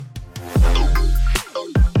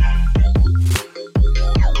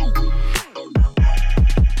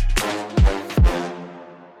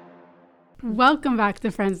Welcome back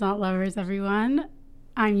to Friends Not Lovers, everyone.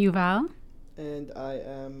 I'm Yuval. And I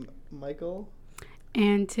am Michael.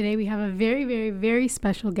 And today we have a very, very, very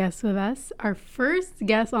special guest with us. Our first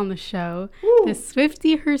guest on the show, the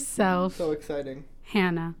Swiftie herself. So exciting.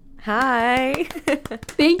 Hannah. Hi.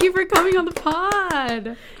 Thank you for coming on the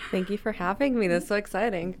pod. Thank you for having me. That's so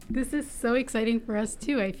exciting. This is so exciting for us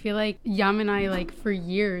too. I feel like Yam and I, for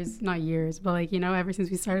years, not years, but ever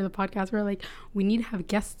since we started the podcast, we're like, we need to have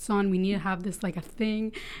guests on. We need to have this a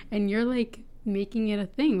thing. And you're making it a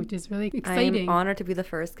thing, which is really exciting. I'm honored to be the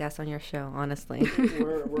first guest on your show, honestly.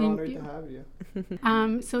 We're honored to have you.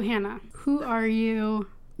 So Hannah, who are you?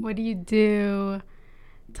 What do you do?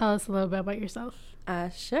 Tell us a little bit about yourself.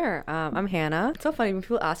 Sure. I'm Hannah. It's so funny when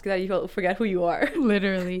people ask you that, you forget who you are.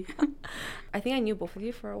 Literally. I think I knew both of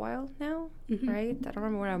you for a while now, right? I don't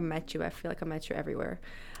remember when I met you. I feel like I met you everywhere.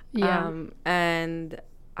 Yeah. And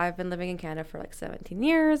I've been living in Canada for 17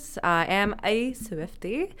 years. I am a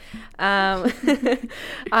Swiftie.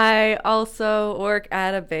 I also work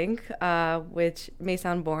at a bank, which may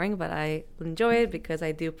sound boring, but I enjoy it because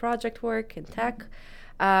I do project work in tech.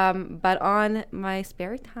 But on my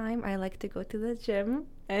spare time, I like to go to the gym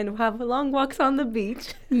and have long walks on the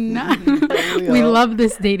beach. We love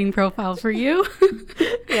this dating profile for you.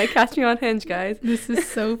 Yeah, catch me on Hinge, guys. This is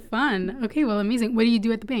so fun. Okay, well, amazing. What do you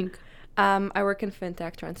do at the bank? I work in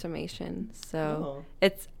fintech transformation. So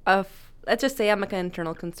it's let's just say I'm an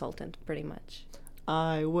internal consultant, pretty much.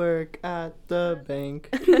 I work at the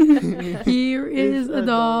bank. Here is a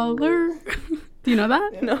dollar. Do you know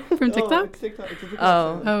that? No. From TikTok? It's TikTok. It's a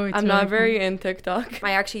TikTok Oh, it's I'm really not very fun. in TikTok.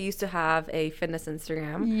 I actually used to have a fitness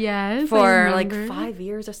Instagram Yes. for I remember. 5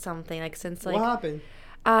 years or something. Since What happened?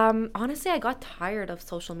 honestly, I got tired of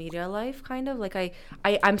social media life, kind of.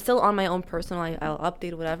 I'm still on my own personal, I'll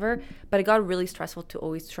update whatever, but it got really stressful to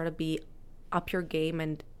always try to be up your game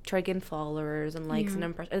and try to gain followers and likes and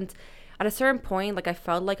impressions. And at a certain point, I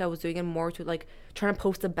felt like I was doing it more to trying to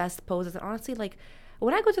post the best poses. And honestly,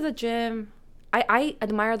 when I go to the gym, I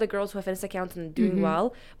admire the girls who have fitness accounts and doing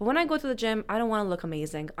well, but when I go to the gym, I don't want to look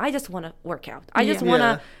amazing. I just want to work out. I just want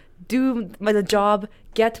to do the job,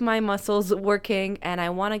 get my muscles working, and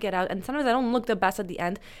I want to get out. And sometimes I don't look the best at the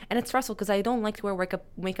end, and it's stressful because I don't like to wear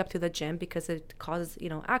makeup to the gym because it causes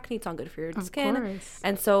acne. It's not good for your skin. Course.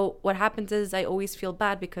 And so what happens is I always feel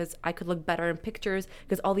bad because I could look better in pictures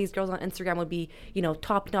because all these girls on Instagram would be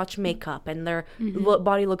top-notch makeup and their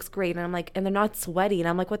body looks great, and I'm like, and they're not sweaty, and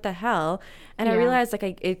I'm like, what the hell? And I realized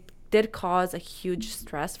it did cause a huge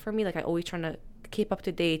stress for me. I always trying to keep up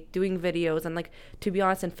to date, doing videos, and to be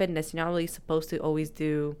honest, in fitness, you're not really supposed to always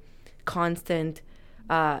do constant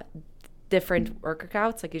different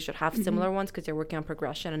workouts. You should have similar ones because you're working on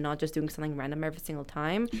progression and not just doing something random every single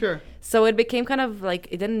time. Sure. So it became kind of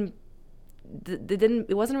it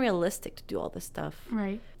wasn't realistic to do all this stuff.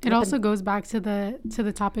 Right. It also goes back to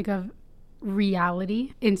the topic of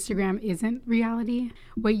reality. Instagram isn't reality.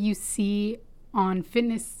 What you see on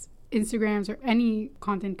fitness Instagrams or any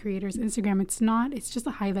content creators Instagram, it's just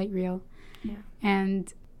a highlight reel. Yeah.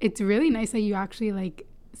 And it's really nice that you actually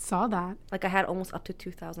saw that. I had almost up to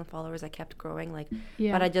 2,000 followers. I kept growing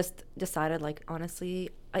Yeah. But I just decided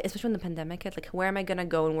honestly, especially when the pandemic hit, where am I gonna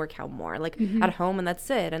go and work out more? At home, and that's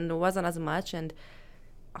it. And it wasn't as much, and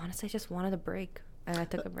honestly I just wanted a break, and I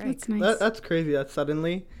took a break. That's nice. That's crazy that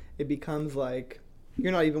suddenly it becomes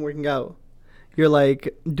you're not even working out. You're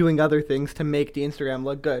doing other things to make the Instagram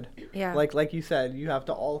look good. Yeah. Like you said, you have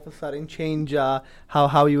to all of a sudden change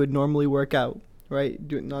how you would normally work out, right?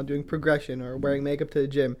 Not doing progression or wearing makeup to the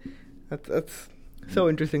gym. That's so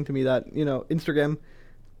interesting to me that, Instagram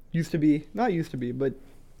but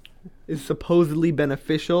is supposedly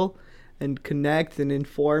beneficial and connects and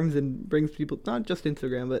informs and brings people, not just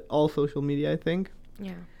Instagram, but all social media, I think.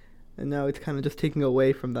 Yeah. And now it's kind of just taking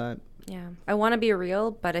away from that. Yeah. I want to be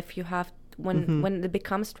real, but if you have when it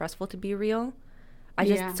becomes stressful to be real,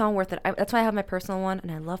 it's not worth it. That's why I have my personal one, and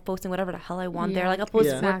I love posting whatever the hell I want there. I'll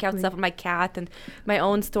post workout stuff with my cat and my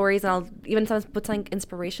own stories, and I'll even sometimes put something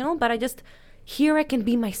inspirational, but here I can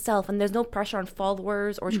be myself, and there's no pressure on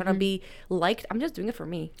followers or trying to be liked. I'm just doing it for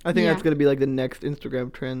me. I think that's going to be the next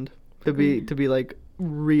Instagram trend, to be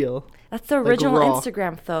real. That's the original raw.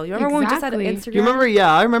 Instagram, though. You remember when we just had Instagram? You remember?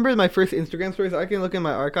 Yeah, I remember my first Instagram stories. I can look in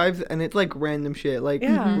my archives, and it's random shit,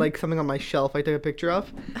 like something on my shelf I took a picture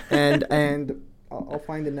of, and I'll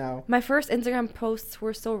find it now. My first Instagram posts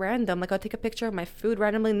were so random. I'll take a picture of my food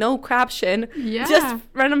randomly, no caption, just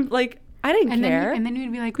random. I didn't care. And then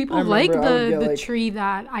you'd be like, people like the tree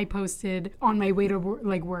that I posted on my way to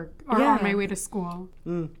work or on my way to school.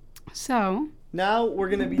 Mm. So Now we're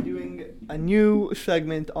going to be doing a new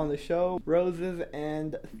segment on the show, Roses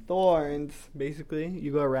and Thorns. Basically,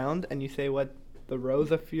 you go around and you say what the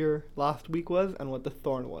rose of your last week was and what the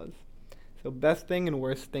thorn was. So best thing and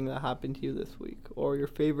worst thing that happened to you this week, or your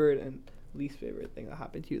favorite and least favorite thing that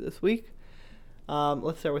happened to you this week.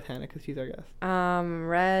 Let's start with Hannah because she's our guest.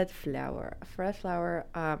 Red flower. Red flower.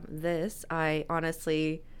 This, I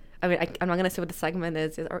honestly... I mean, I'm not going to say what the segment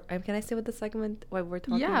is. Or can I say what the segment, what we're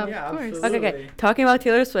talking Yeah, about? of course. absolutely. Okay. Talking about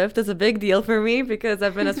Taylor Swift is a big deal for me because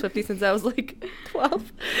I've been a Swiftie since I was like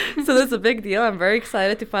 12. So that's a big deal. I'm very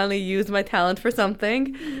excited to finally use my talent for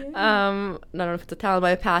something. Yeah. I don't know if it's a talent,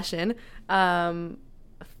 but a passion.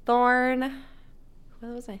 Thorn.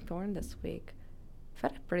 What was my thorn this week? I've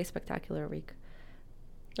had a pretty spectacular week.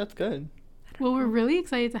 That's good. Well, we're really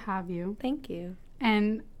excited to have you. Thank you.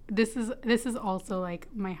 And this is also like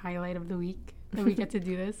my highlight of the week that we get to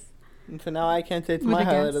do this. And so now I can't say it's With my a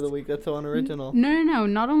highlight of guest. the week. That's so unoriginal. No.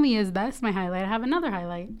 Not only is this my highlight, I have another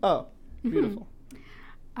highlight. Oh, beautiful.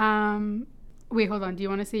 Wait, hold on. Do you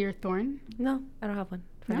want to say your thorn? No, I don't have one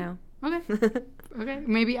for No? now. Okay. Okay.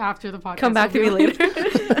 Maybe after the podcast. Come back I'll to be me like-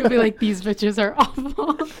 later. You'll be like, these bitches are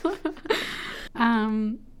awful.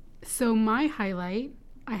 So my highlight,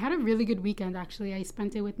 I had a really good weekend actually. I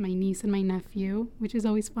spent it with my niece and my nephew, which is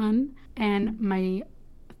always fun. And my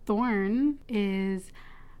thorn is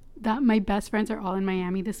that my best friends are all in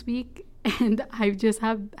Miami this week. And I just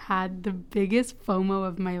have had the biggest FOMO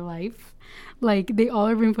of my life. Like, they all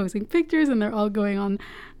have been posting pictures and they're all going on,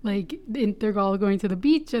 like, they're all going to the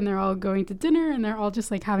beach and they're all going to dinner and they're all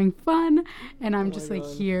just, like, having fun. And I'm Oh just, my like,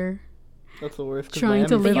 God. here. That's the worst. 'cause Trying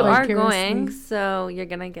to Miami's live You fun. like- are vicariously. going, so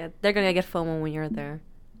they're gonna get FOMO when you're there.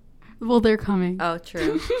 Well, they're coming. Oh,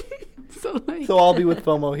 true. So, like, So I'll be with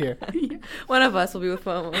FOMO here. yeah. One of us will be with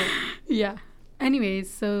FOMO. Yeah.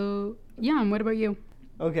 Anyways, so, yeah, and what about you?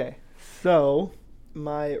 Okay, so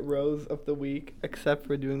my rose of the week, except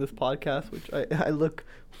for doing this podcast, which I look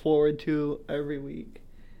forward to every week,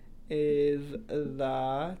 is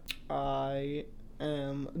that I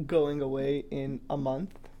am going away in a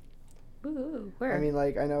month. Ooh, where? I mean,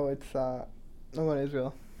 like, I know it's, I'm going to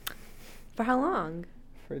Israel for how long?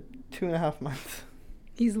 for 2.5 months.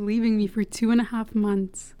 He's leaving me for 2.5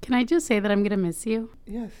 months. Can I just say that I'm going to miss you?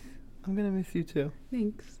 Yes, I'm going to miss you too.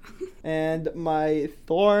 Thanks. And my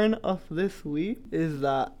thorn of this week is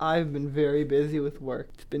that I've been very busy with work.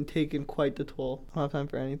 It's been taking quite the toll. I don't have time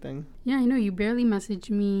for anything. Yeah, I know. You barely message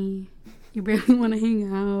me. You barely want to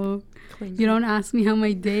hang out. You don't ask me how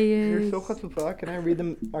my day You're is. so chutzpah. Can I read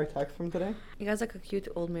them our text from today? You guys are like a cute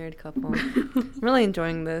old married couple. I'm really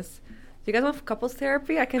enjoying this. Do you guys want couples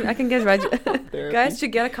therapy? I can get Therapy? guys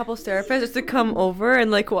should get a couples therapist just to come over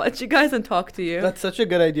and like watch you guys and talk to you. That's such a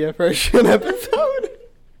good idea for a shit episode.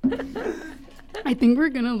 I think we're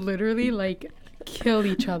going to literally, like, kill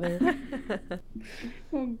each other.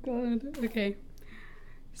 Oh, God. Okay.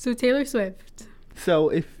 So, Taylor Swift. So,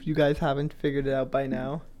 if you guys haven't figured it out by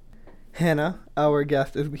now, Hannah, our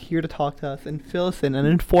guest, is here to talk to us and fill us in and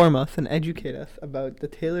inform us and educate us about the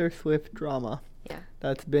Taylor Swift drama Yeah.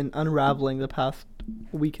 that's been unraveling the past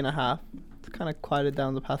week and a half. It's kind of quieted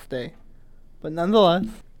down the past day. But nonetheless,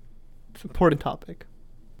 it's an important topic.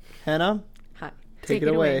 Hannah, Hi. take it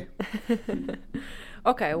away.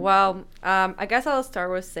 Okay, well, I guess I'll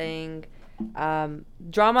start with saying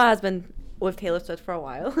drama has been with Taylor Swift for a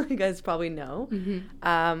while. You guys probably know.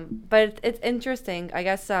 Mm-hmm. But it's interesting. I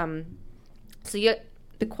guess, so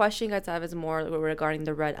the question you guys have is more regarding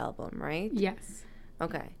the Red album, right? Yes.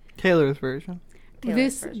 Okay. Taylor's version.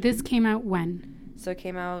 Taylor's version. This came out when? So it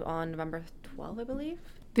came out on November 12th, I believe.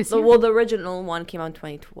 This So, year? well, the original one came out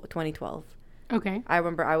in 2012. Okay. I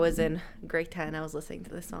remember I was in grade 10. I was listening to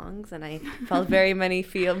the songs, and I felt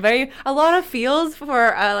a lot of feels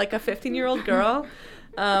for like a 15-year-old girl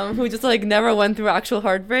who just like never went through actual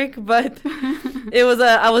heartbreak. But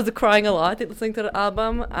I was crying a lot listening to the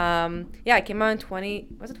album. Yeah, it came out in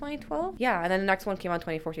 2012? Yeah, and then the next one came out in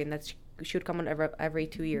 2014. That should come out every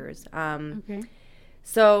 2 years. Okay.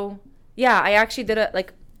 So yeah, I actually did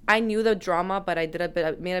I knew the drama, but I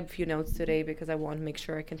made a few notes today because I want to make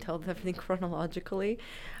sure I can tell everything chronologically.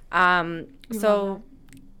 So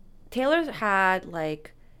Taylor had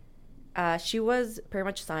she was pretty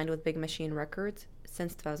much signed with Big Machine Records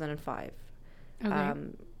since 2005. Okay.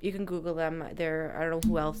 You can Google them. I don't know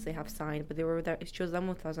who else they have signed, but they were there. She was them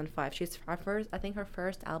in 2005. I think her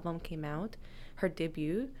first album came out, her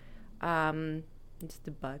debut. It's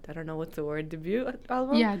debut. I don't know what's the word. Debut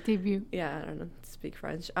album. Yeah, debut. Yeah, I don't know speak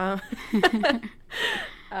French.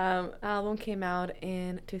 Album came out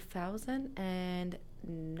in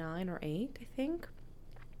 2009 or 8, I think.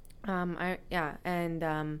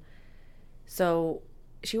 So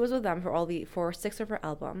she was with them for 6 of her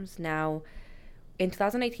albums. Now, in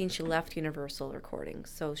 2018, she left Universal Recordings.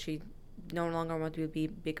 So she no longer wanted to be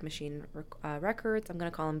Big Machine Records. I'm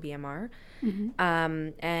gonna call them BMR.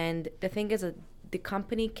 And the thing is that the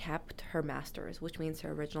company kept her masters, which means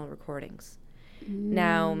her original recordings.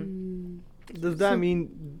 Now, Does that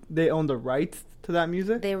mean they own the rights to that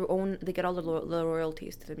music? they get all the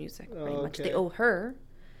royalties to the music, pretty much. They owe her.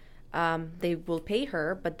 They will pay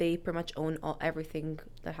her, but they pretty much own everything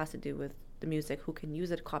that has to do with the music. Who can use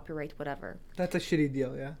it, copyright, whatever. That's a shitty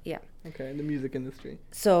deal, yeah. Yeah. Okay, in the music industry.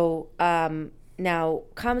 So now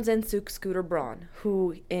comes in Scooter Braun,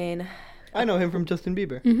 who I know him from Justin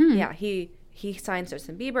Bieber. yeah, he signs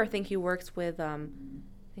Justin Bieber. I think he works with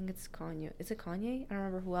I think it's Kanye. Is it Kanye? I don't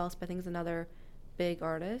remember who else, but I think it's another big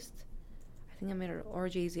artist. I think I made it, or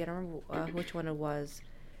Jay-Z. I don't remember which one it was.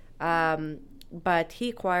 But he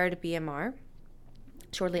acquired BMR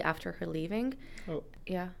shortly after her leaving. Oh.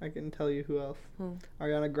 Yeah. I can tell you who else. Who?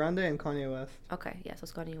 Ariana Grande and Kanye West. Okay. Yeah. So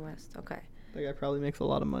it's Kanye West. Okay. That guy probably makes a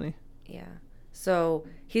lot of money. Yeah. So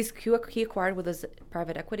he acquired with his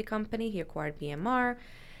private equity company. He acquired BMR,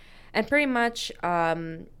 and pretty much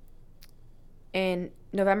in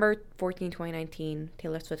November 14, 2019,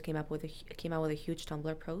 Taylor Swift came out with a huge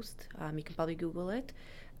Tumblr post. You can probably Google it.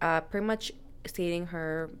 Pretty much stating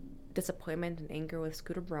her disappointment and anger with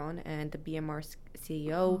Scooter Braun and the BMR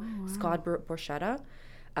CEO, Scott Borchetta,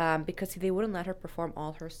 because they wouldn't let her perform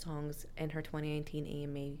all her songs in her 2019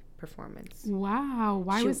 AMA performance. Wow.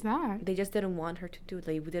 Why was that? They just didn't want her to do it.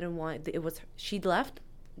 They didn't want it. Was she'd left.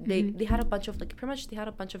 They had a bunch of they had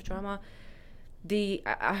a bunch of drama.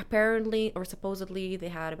 Apparently or supposedly they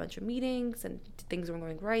had a bunch of meetings and things weren't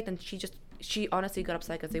going right, and she honestly got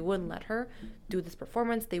upset because they wouldn't let her do this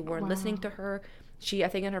performance. They weren't listening to her. I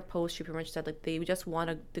think in her post she pretty much said like they just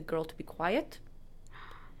wanted the girl to be quiet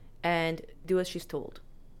and do as she's told.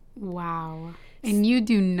 Wow. And you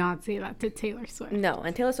do not say that to Taylor Swift. No,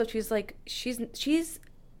 and Taylor Swift, she's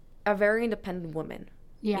a very independent woman.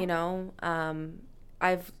 Yeah. You know,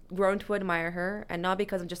 I've grown to admire her, and not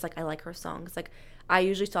because I'm just like I like her songs. Like I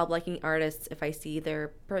usually stop liking artists if I see their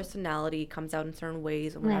personality comes out in certain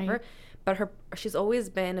ways or whatever. Right. But she's always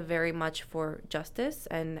been very much for justice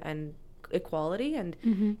and equality, and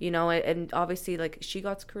you know, and obviously like she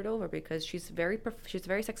got screwed over because she's very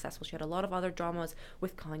successful. She had a lot of other dramas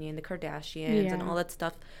with Kanye and the Kardashians and all that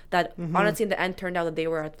stuff that honestly in the end turned out that they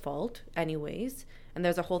were at fault anyways. And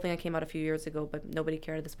there's a whole thing that came out a few years ago, but nobody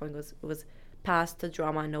cared at this point. It was past the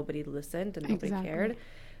drama and nobody listened and nobody cared.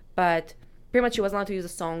 But pretty much she wasn't allowed to use the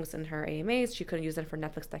songs in her AMAs. She couldn't use them for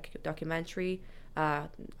Netflix documentary.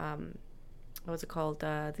 What was it called?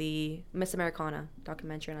 The Miss Americana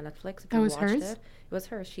documentary on Netflix. That was hers? It was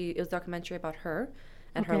her. It was a documentary about her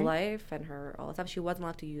and her life and her all that stuff. She wasn't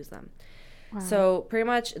allowed to use them. Wow. So pretty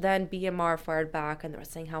much then BMR fired back and they were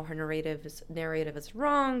saying how her narrative is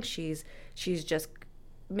wrong. She's just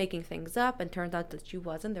making things up, and turned out that she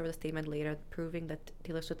wasn't. There was a statement later proving that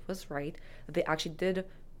Taylor Swift was right, that they actually did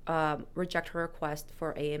reject her request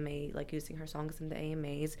for AMA, like using her songs in the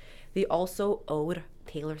AMAs. They also owed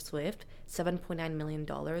Taylor Swift $7.9 million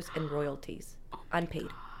in royalties, unpaid.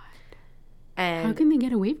 And how can they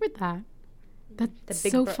get away with that? That's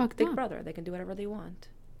so fucked up. Big Brother, they can do whatever they want.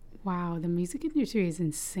 Wow, the music industry is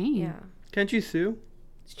insane. Yeah. Can't you sue?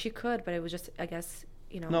 She could, but it was just, I guess,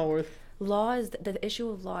 you know. Not worth. Law is the issue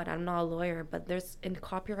of law, and I'm not a lawyer, but in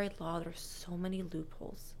copyright law, there's so many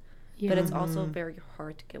loopholes. Yeah. But it's also very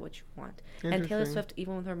hard to get what you want. And Taylor Swift,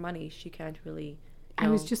 even with her money, she can't really. I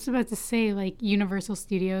was just about to say, like, Universal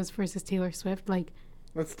Studios versus Taylor Swift, like.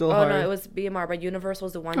 That's still hard. Oh, no, it was BMR, but Universal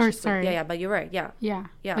was the one. Sorry. Yeah, but you're right, yeah. Yeah.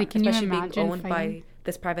 Yeah, like, can especially you imagine being owned by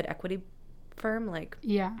this private equity firm, like.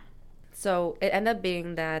 Yeah. So it ended up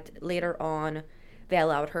being that later on, they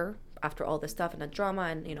allowed her, after all this stuff and the drama,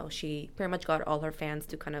 and, you know, she pretty much got all her fans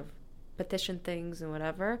to kind of petition things and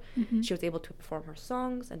whatever. She was able to perform her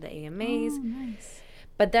songs at the AMAs. Oh, nice.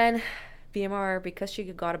 But then BMR, because she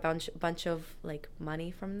got a bunch of like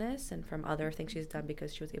money from this and from other things she's done,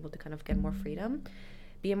 because she was able to kind of get more freedom,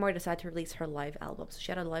 BMR decided to release her live album. So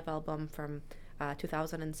she had a live album from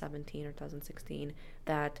 2017 or 2016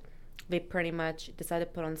 that they pretty much decided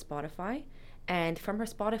to put on Spotify. And from her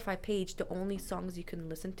Spotify page, the only songs you can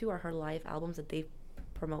listen to are her live albums that they've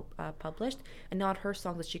published, and not her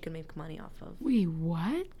songs that she can make money off of. Wait,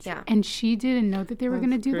 what? Yeah. And she didn't know that they were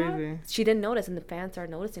going to do that? She didn't notice, and the fans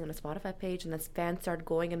started noticing on the Spotify page, and the fans started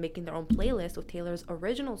going and making their own playlist with Taylor's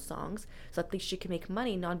original songs, so at least she can make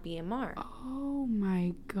money, not BMR. Oh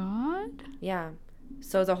my god. Yeah.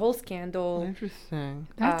 So it's a whole scandal. Interesting.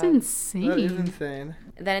 That's insane. That is insane.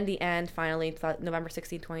 Then in the end, finally, November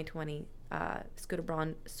 16, 2020, Scooter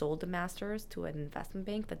Braun sold the masters to an investment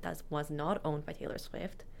bank that was not owned by Taylor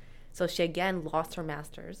Swift. So she again lost her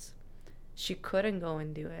masters. She couldn't go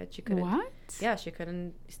and do it. She couldn't. What? Yeah, she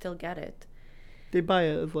couldn't still get it. They buy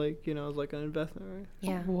it as like, you know, as like an investment, right?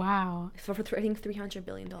 Yeah. Wow. For I think $300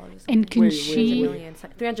 billion. And can Wait, she? wait.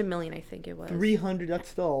 300 million, I think it was. 300, that's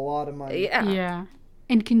still a lot of money. Yeah. Yeah.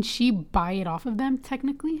 And can she buy it off of them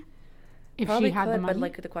technically? If Probably she had could, the money. but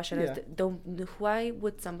like the question Yeah. is, why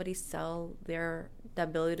would somebody sell the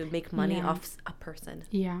ability to make money Yeah. off a person?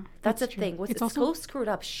 Yeah. That's the true. thing. It's also so screwed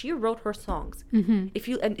up. She wrote her songs.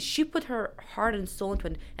 Mhm. And she put her heart and soul into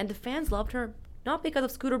it, and the fans loved her not because of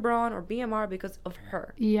Scooter Braun or BMR, because of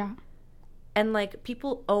her. Yeah. And like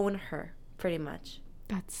people own her pretty much.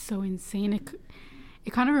 That's so insane.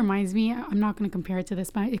 It kind of reminds me, I'm not going to compare it to this,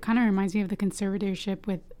 but it kind of reminds me of the conservatorship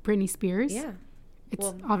with Britney Spears. Yeah. It's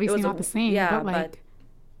Well, obviously it was not the same, yeah, but like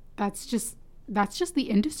that's just the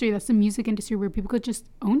industry. That's the music industry where people could just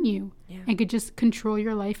own you Yeah. and could just control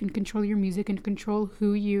your life and control your music and control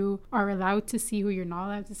who you are allowed to see, who you're not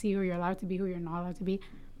allowed to see, who you're allowed to be, who you're not allowed to be.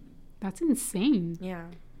 That's insane. Yeah.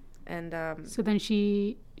 And So then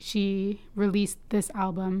she released this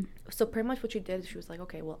album. so pretty much what she did, she was like,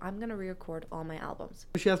 okay, well, I'm gonna re-record all my albums.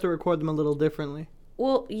 She has to record them a little differently.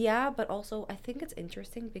 Well, yeah, but also I think it's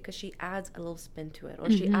interesting because she adds a little spin to it. Or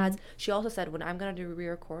she also said, when I'm going to do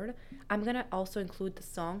re-record, I'm going to also include the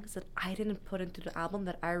songs that I didn't put into the album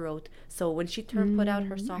that I wrote. So when she put out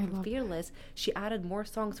her I song love Fearless, she added more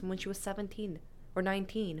songs from when she was 17 or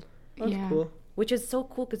 19, That's Yeah. cool. which is so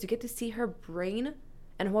cool because you get to see her brain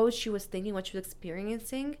and what she was thinking, what she was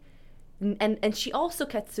experiencing. And she also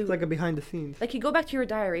kept It's like a behind the scenes. like you go back to your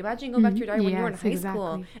diary. Imagine you go back to your diary when you were in Yes, high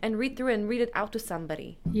school exactly. and read through it and read it out to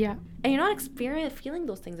somebody. Yeah. And you're not feeling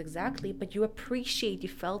those things exactly, but you appreciate you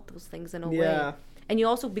felt those things in a way. Yeah. And you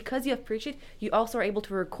also, because you appreciate, you also are able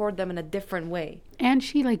to record them in a different way. And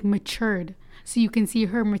she like matured. So you can see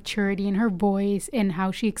her maturity in her voice and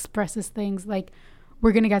how she expresses things. Like,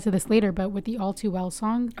 we're going to get to this later, but with the All Too Well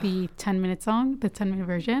song, the 10-minute song, the 10-minute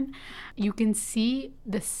version, you can see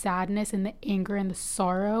the sadness and the anger and the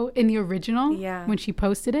sorrow in the original Yeah. when she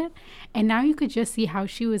posted it. And now you could just see how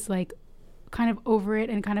she was like kind of over it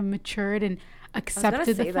and kind of matured and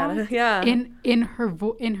accepted the say that, fact yeah. in her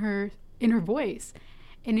voice.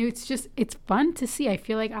 And it's fun to see. I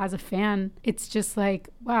feel like as a fan, it's just like,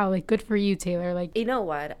 wow, like good for you, Taylor. Like, You know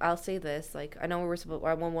what? I'll say this. Like, I know I want to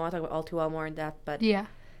talk about All Too Well more in depth, but, yeah.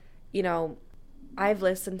 you know, I've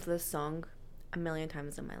listened to this song a million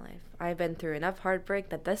times in my life. I've been through enough heartbreak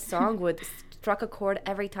that this song would struck a chord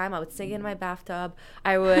every time. I would sing it in my bathtub.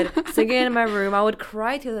 I would sing it in my room. I would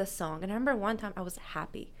cry to this song. And I remember one time I was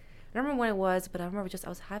happy. I don't remember when it was, but I remember I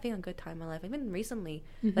was having a good time in my life. Even recently,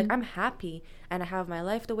 like I'm happy and I have my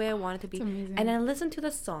life the way I want it to be. That's amazing. And I listen to the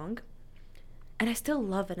song, and I still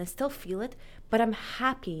love it. I still feel it, but I'm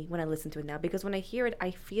happy when I listen to it now because when I hear it,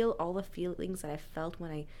 I feel all the feelings that I felt when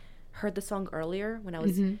I heard the song earlier, when I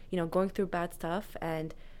was going through bad stuff,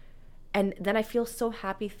 and then I feel so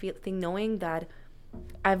happy knowing that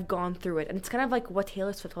I've gone through it. And it's kind of like what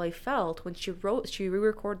Taylor Swift probably felt when she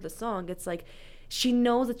re-recorded the song. It's like she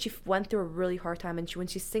knows that she went through a really hard time, and when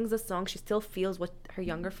she sings the song, she still feels what her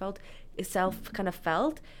younger self kind of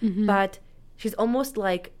felt, but she's almost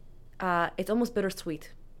like it's almost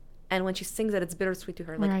bittersweet. And when she sings it, it's bittersweet to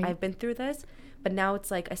her. Like, Right. I've been through this, but now it's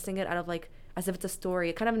like I sing it out of like as if it's a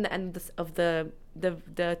story, kind of in the end of the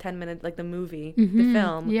 10-minute, like the movie, the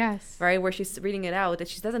film, Yes. right, where she's reading it out, that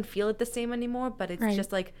she doesn't feel it the same anymore, but it's Right.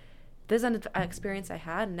 just like this is an experience I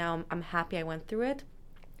had, and now I'm happy I went through it.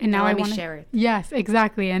 And now let I me want to share it. Yes,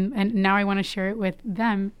 exactly. And now I want to share it with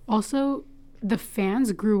them. Also, the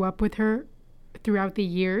fans grew up with her throughout the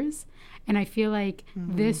years. And I feel like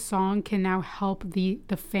this song can now help the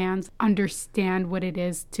fans understand what it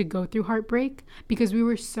is to go through heartbreak, because we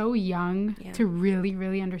were so young to really,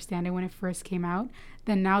 really understand it when it first came out.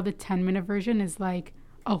 Then now the 10-minute version is like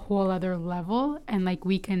a whole other level, and like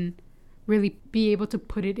we can really be able to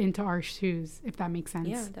put it into our shoes, if that makes sense.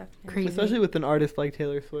 Yeah, definitely. Crazy. Especially with an artist like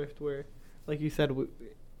Taylor Swift, where, like you said,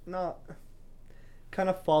 not kind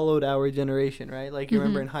of followed our generation, right? Like, you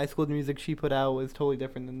remember in high school, the music she put out was totally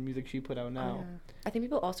different than the music she put out now. I think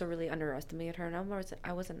people also really underestimated her. And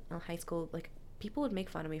I was in high school, like, people would make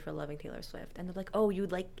fun of me for loving Taylor Swift, and they're like, "Oh, you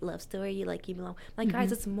like Love Story, you like Keep It Low." Like,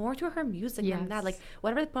 guys, it's more to her music than that. Like,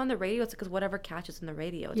 whatever they put on the radio, it's because whatever catches on the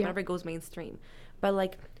radio. It's whatever goes mainstream. But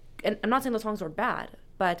like, and I'm not saying those songs were bad,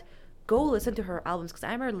 but go listen to her albums, because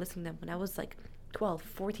I remember listening to them when I was like 12,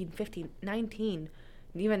 14, 15, 19,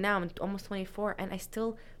 even now, I'm almost 24, and I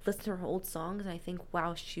still listen to her old songs, and I think,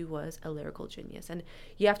 wow, she was a lyrical genius. And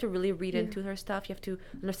you have to really read into her stuff. You have to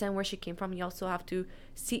understand where she came from. You also have to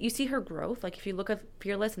see her growth. Like, if you look at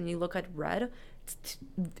Fearless and you look at Red,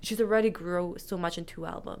 she's already grew so much in 2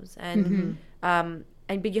 albums. And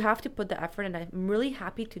but you have to put the effort, and I'm really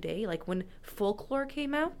happy today. Like, when Folklore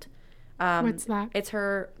came out, What's that? It's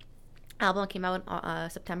her album came out in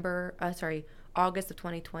August of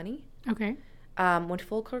 2020. Okay. When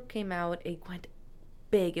Folklore came out, it went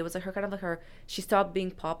big. It was like her kind of like her. She stopped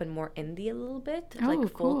being pop and more indie a little bit,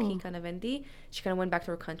 like cool. folky kind of indie. She kind of went back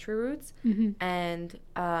to her country roots, and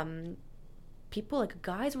people, like,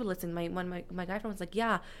 guys were listening. My guy friend was like,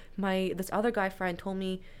 yeah, this other guy friend told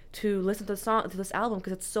me to listen to this album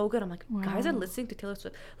because it's so good. I'm like, guys are listening to Taylor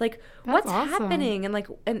Swift. Like, That's what's awesome. happening? And like,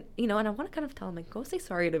 and you know, and I want to kind of tell him, like, go say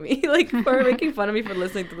sorry to me, like, for making fun of me for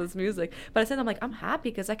listening to this music. But I said, I'm like, I'm happy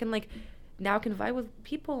because I can, like, now I can vibe with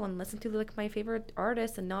people and listen to, like, my favorite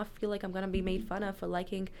artists and not feel like I'm gonna be made fun of for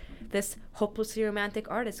liking this hopelessly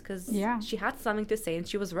romantic artist because she had something to say and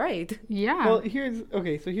she was right. Yeah. Well, here's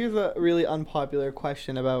a really unpopular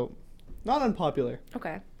question about, not unpopular.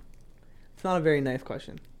 Okay. It's not a very nice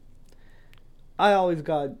question. I always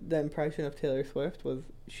got the impression of Taylor Swift was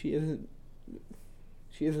she isn't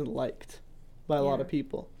liked by a lot of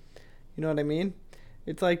people. You know what I mean?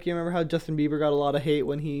 It's like, you remember how Justin Bieber got a lot of hate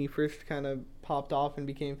when he first kind of popped off and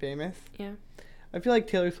became famous? Yeah. I feel like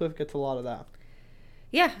Taylor Swift gets a lot of that.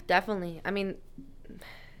 Yeah, definitely. I mean,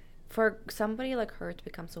 for somebody like her to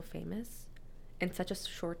become so famous in such a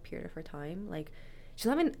short period of her time, like, she's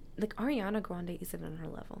not even, like, Ariana Grande isn't on her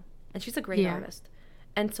level. And she's a great artist.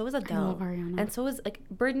 And so is Adele. I love Ariana. And so is, like,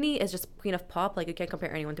 Britney is just queen of pop. Like, you can't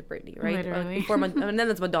compare anyone to Britney, right? Literally. And then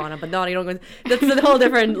it's Madonna. Madonna, you don't go, that's a whole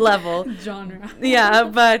different level. Genre. Yeah,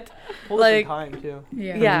 but, Whole like, different time, too.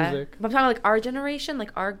 yeah. Music. But I'm talking, like, our generation,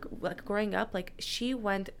 like, growing up, like, she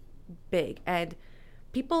went big. And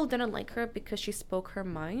people didn't like her because she spoke her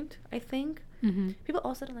mind, I think. People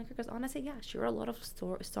also didn't like her because, honestly, she wrote a lot of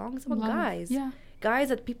songs about guys. Yeah. Guys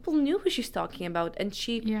that people knew who she's talking about. And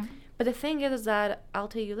but the thing is that, I'll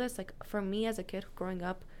tell you this, like, for me as a kid growing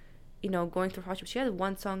up, you know, going through hardship, she had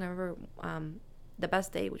one song I remember, The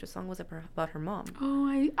Best Day, which song was about her mom.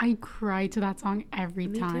 Oh, I cry to that song every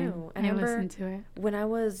time. Me too. And I listen to it. When I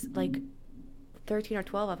was, like, 13 or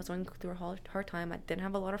 12, I was going through a hard time. I didn't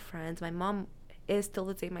have a lot of friends. My mom is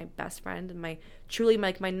still to say my best friend and my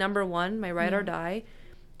number one, my ride or die.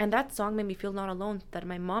 And that song made me feel not alone, that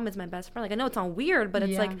my mom is my best friend. Like, I know it sounds weird, but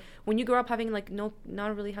it's like when you grow up having, like, not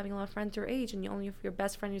really having a lot of friends your age, and your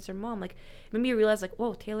best friend is your mom. Like, it made me realize, like,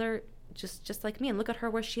 whoa, Taylor just like me, and look at her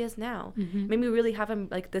where she is now. Made me really have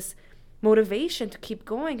like this motivation to keep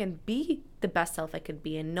going and be the best self I could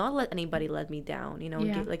be, and not let anybody let me down. You know,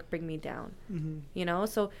 like, bring me down. You know,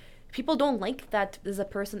 so people don't like that there's a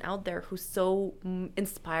person out there who's so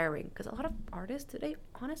inspiring, because a lot of artists today,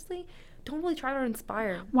 honestly, don't really try to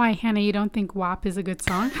inspire. Why, Hannah, you don't think WAP is a good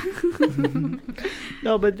song?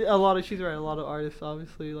 No, but she's right, a lot of artists,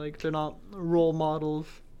 obviously, like, they're not role models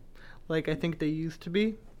like I think they used to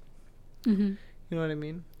be. You know what I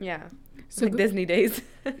mean? Yeah. So like Disney days.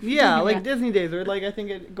 Like Disney days, or, like, I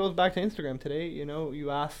think it goes back to Instagram today. You know,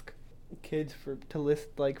 you ask kids to list,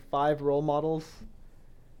 like, 5 role models,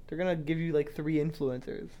 they're gonna give you, like, 3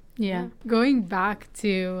 influencers. Yeah. Going back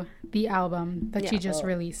to the album that she just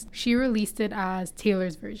released. She released it as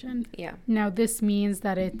Taylor's version. Yeah. Now, this means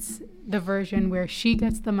that it's the version where she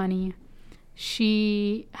gets the money,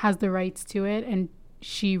 she has the rights to it, and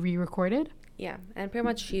she re-recorded. Yeah. And pretty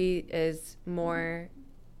much she is more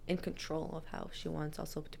in control of how she wants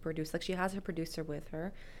also to produce. Like, she has her producer with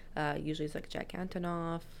her. Usually it's, like, Jack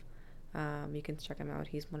Antonoff. You can check him out.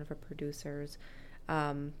 He's one of her producers.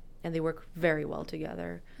 And they work very well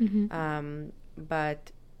together.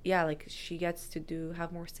 But yeah, like, she gets to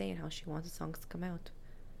have more say in how she wants the songs to come out.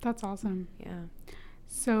 That's awesome. Yeah.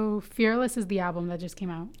 So Fearless is the album that just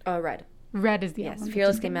came out. Red. Red is the album. Yes,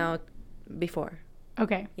 Fearless came out before.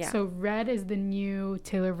 Okay. Yeah. So Red is the new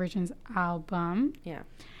Taylor Version's album. Yeah.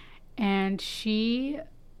 And she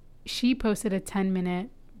posted a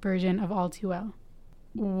 10-minute version of All Too Well.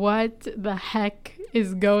 What the heck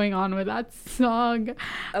is going on with that song?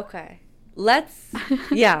 Okay. Let's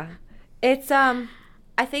It's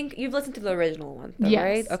I think you've listened to the original one, though,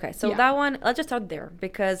 right? Okay. So that one, let's just start there,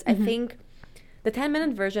 because I think the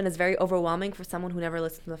 10-minute version is very overwhelming for someone who never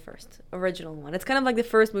listened to the first original one. It's kind of like the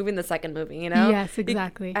first movie and the second movie, you know? Yes,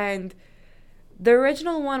 exactly. And the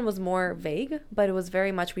original one was more vague, but it was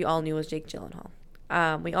very much, we all knew, it was Jake Gyllenhaal.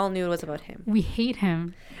 We all knew it was about him. We hate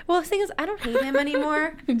him. Well, the thing is, I don't hate him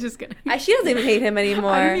anymore. I'm just kidding. She doesn't even hate him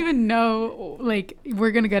anymore. I don't even know, like,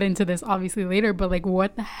 we're gonna get into this obviously later, but like,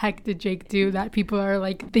 what the heck did Jake do that people are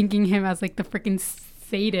like thinking him as like the freaking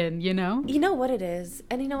Satan, you know? You know what it is,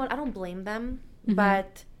 and you know what? I don't blame them. Mhm.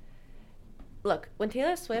 But look, when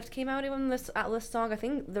Taylor Swift came out even this Atlas song, I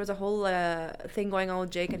think there was a whole thing going on with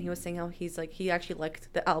Jake, and he was saying how he's like he actually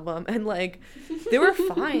liked the album, and like they were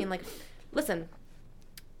fine. Like, listen.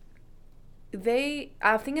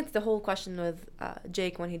 I think it's the whole question with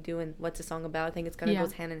Jake when he doing what's the song about. I think it's kind of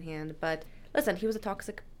goes hand in hand. But listen, he was a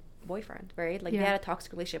toxic boyfriend, right? Like they had a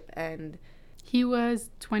toxic relationship, and he was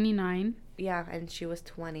 29. Yeah, and she was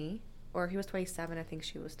 20, or he was 27. I think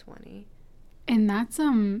she was 20. And that's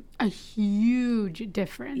a huge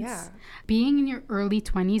difference. Yeah, being in your early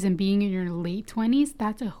 20s and being in your late 20s,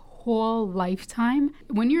 that's a whole lifetime.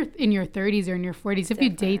 When you're in your 30s or in your 40s, if you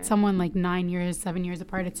date someone like 9 years, 7 years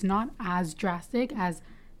apart, it's not as drastic as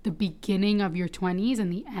the beginning of your 20s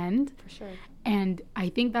and the end. for sure. And I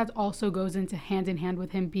think that also goes into hand in hand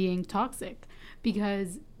with him being toxic,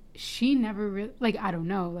 because she never really, like, I don't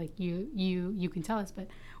know, like you can tell us, but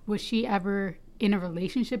was she ever in a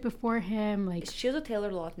relationship before him? Like, She was with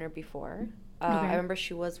Taylor Lautner before. Okay. I remember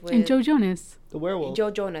she was with and Joe Jonas. The werewolf.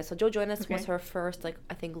 Joe Jonas. So Joe Jonas Okay. was her first, like,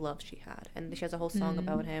 I think, love she had, and she has a whole song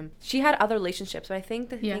about him. She had other relationships, but I think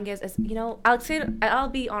the thing is, you know, I'll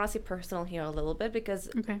be honestly personal here a little bit, because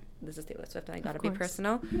Okay. this is Taylor Swift, and I gotta Of be course.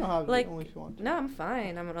 personal. You don't have Like, to, only if you want to. No, I'm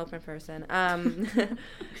fine. I'm an open person.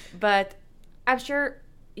 But I'm sure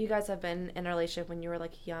you guys have been in a relationship when you were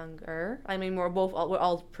like younger. I mean, we're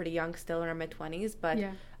all pretty young still in our mid 20s, but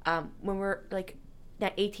Yeah. when we're like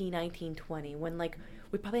 18, 19, 20, when like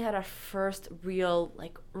we probably had our first real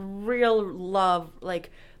love, like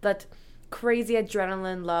that crazy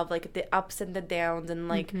adrenaline love, like the ups and the downs, and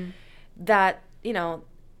like that, you know,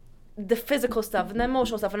 the physical stuff and the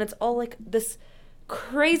emotional stuff, and it's all like this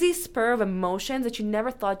crazy spur of emotions that you never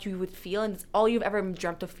thought you would feel, and it's all you've ever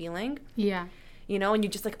dreamt of feeling. Yeah. You know, and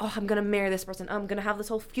you're just like, oh, I'm gonna marry this person, I'm gonna have this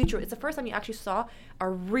whole future. It's the first time you actually saw a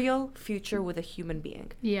real future with a human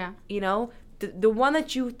being. Yeah. You know, the one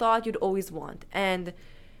that you thought you'd always want, and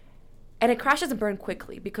it crashes and burns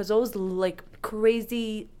quickly, because those like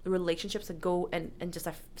crazy relationships that go and just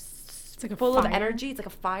are like a full of fire. energy, it's like a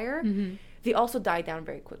fire. Mm-hmm. They also die down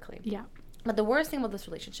very quickly. Yeah. But the worst thing about those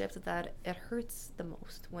relationships is that it hurts the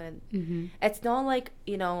most when Mm-hmm. it's not like,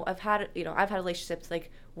 you know, I've had relationships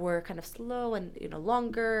like were kind of slow and, you know,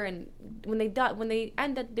 longer, and when they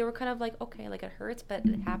ended, they were kind of like, okay, like it hurts, but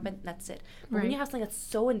it happened, that's it. But when Right. you have something that's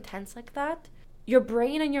so intense like that, your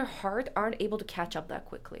brain and your heart aren't able to catch up that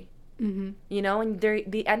quickly. Mm-hmm. You know, and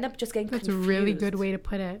they end up just getting That's confused. a really good way to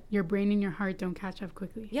put it. Your brain and your heart don't catch up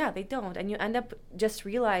quickly. Yeah, they don't, and you end up just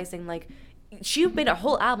realizing like. She made a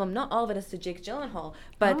whole album. Not all of it is to Jake Gyllenhaal,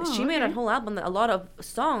 but she made a okay. whole album that a lot of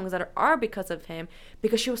songs that are because of him,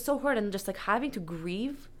 because she was so hurt and just like having to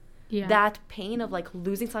grieve Yeah. that pain of like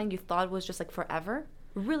losing something you thought was just like forever,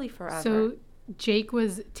 really forever. So Jake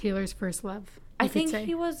was Taylor's first love. I you could think say.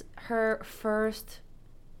 he was her first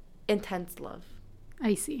intense love.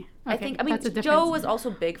 I see. Okay. I mean, that's a difference. Joe was also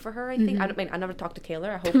big for her. I think. I mean, I never talked to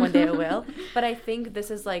Taylor. I hope one day I will. But I think this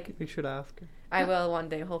is like We should ask her. I will one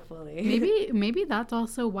day, hopefully. maybe that's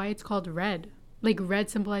also why it's called red. Like red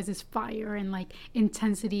symbolizes fire and like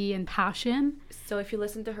intensity and passion. So if you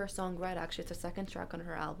listen to her song Red, actually it's the second track on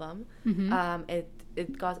her album. Mm-hmm.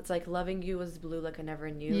 It's like loving you was blue like I never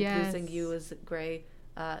knew. Yes. Losing you was gray,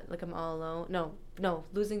 like I'm all alone. No,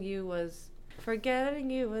 losing you was forgetting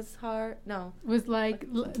you was hard. No. Was like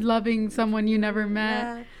loving someone you never met.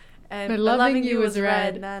 Yeah. And But but loving you was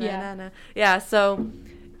red. Na, na, Yeah. na, na. Yeah, so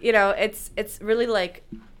you know, it's really like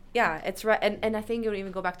it's red, and I think it would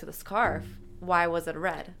even go back to the scarf. Why was it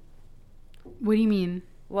red? What do you mean?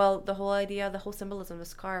 Well, the whole symbolism of the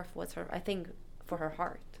scarf was I think, for her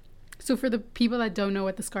heart. So for the people that don't know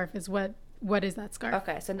what the scarf is, what is that scarf?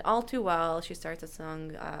 Okay, so in All Too Well, she starts a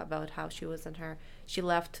song about how she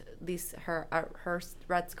left her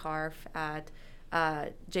red scarf at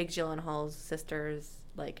Jake Gyllenhaal's sister's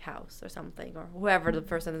like house or something, or whoever the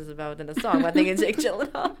person is about in the song. I think it's Jake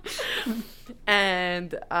Gyllenhaal,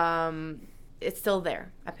 and it's still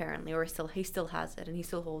there apparently, or he still has it, and he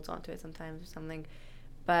still holds on to it sometimes or something.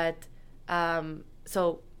 But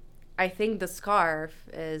so I think the scarf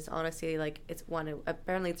is honestly like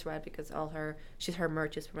apparently it's red because her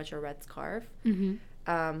merch is pretty much a red scarf.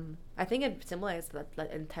 Mm-hmm. I think it symbolizes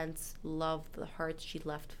that intense love, the heart she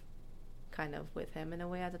left kind of with him in a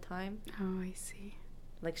way at the time. Oh, I see.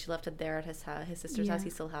 Like she left it there at his sister's house. Yeah. He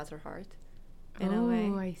still has her heart in a way.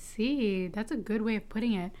 Oh, I see. That's a good way of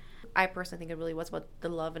putting it. I personally think it really was about the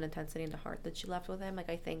love and intensity and the heart that she left with him. Like,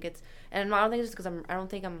 I think it's, and I don't think it's because I don't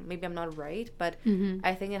think maybe I'm not right, but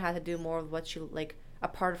I think it had to do more with what she, like, a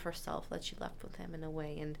part of herself that she left with him in a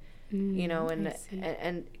way. And, you know,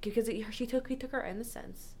 and because he took her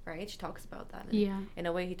innocence, right? She talks about that. And in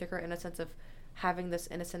a way, he took her innocence of having this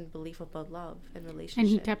innocent belief about love and relationships. And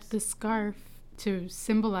he kept the scarf to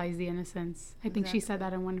symbolize the innocence. I think she said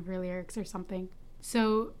that in one of her lyrics or something.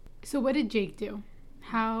 So what did Jake do?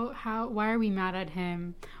 Why are we mad at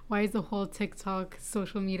him? Why is the whole TikTok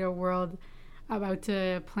social media world about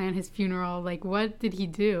to plan his funeral? Like, what did he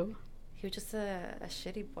do? He was just a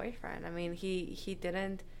shitty boyfriend. I mean, he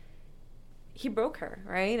broke her,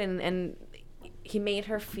 right? And he made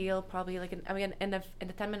her feel probably like, in the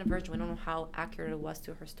 10-minute version, we don't know how accurate it was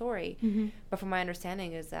to her story. But from my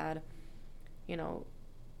understanding is that, you know,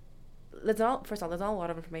 there's not a lot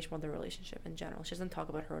of information about their relationship in general. She doesn't talk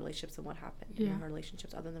about her relationships and what happened in her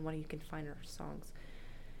relationships other than what you can find in her songs.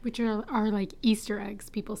 Which are like Easter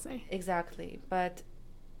eggs, people say. Exactly. But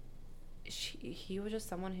he was just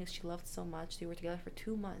someone who she loved so much. They were together for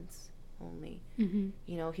 2 months only. You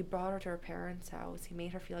know, he brought her to her parents' house. He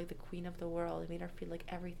made her feel like the queen of the world. He made her feel like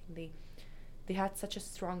everything. They had such a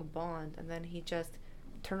strong bond, and then he just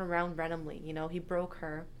turned around randomly. You know, he broke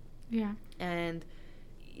her. Yeah. And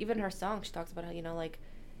even her song, she talks about how, you know, like,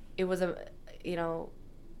 it was a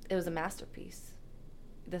masterpiece.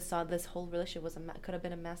 This whole relationship could have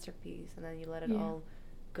been a masterpiece, and then you let it all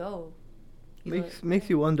go. Makes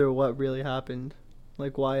you wonder what really happened,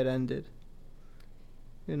 like why it ended.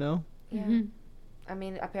 You know? Yeah. I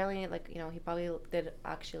mean, apparently, like, you know, he probably did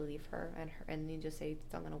actually leave her, and he just say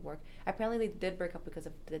it's not gonna work. Apparently, they did break up because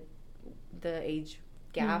of the age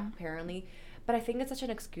gap. Apparently, but I think it's such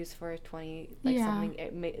an excuse for a 20, like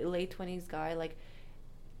something late 20s guy. Like,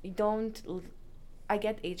 you don't. I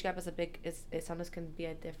get age gap is sometimes can be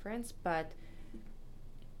a difference, but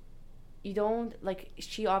you don't, like,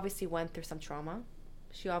 she obviously went through some trauma.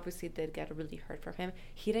 She obviously did get really hurt from him.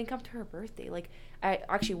 He didn't come to her birthday. Like,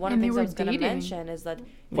 one of the things I was going to mention is that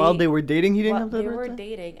while they were dating, he didn't come to her birthday? They were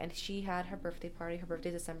dating, and she had her birthday party. Her birthday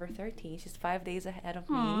is December 13th. She's 5 days ahead of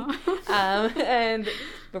me. And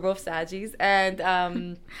we're both Saggies.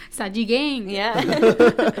 And Saggy gang.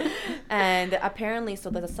 Yeah. And apparently, so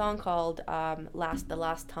there's a song called The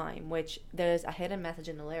Last Time, which there's a hidden message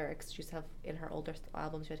in the lyrics. She used to have, in her older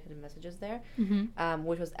albums, she had hidden messages there,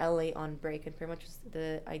 which was LA on break. And pretty much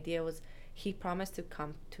the idea was he promised to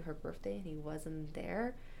come to her birthday and he wasn't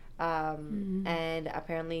there. And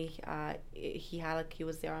apparently he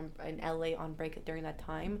was there in LA on break during that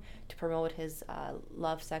time to promote his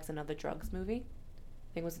Love, Sex, and Other Drugs movie.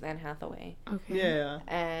 I think it was with Anne Hathaway. Okay. Yeah.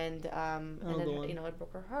 And then, you know, it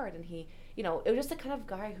broke her heart. And he, you know, it was just the kind of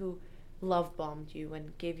guy who love bombed you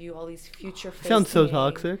and gave you all these future faces. Sounds so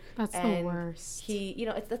toxic. That's the worst. He, you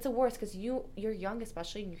know, that's the worst because you're young,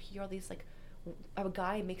 especially, and you hear all these, like, a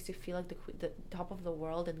guy makes you feel like the top of the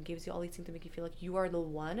world and gives you all these things to make you feel like you are the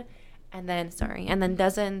one, and then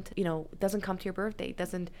doesn't come to your birthday,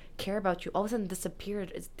 doesn't care about you, all of a sudden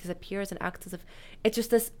disappears and acts as if it's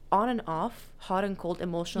just this on and off, hot and cold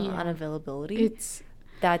emotional unavailability.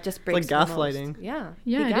 That just breaks like gaslighting. Yeah,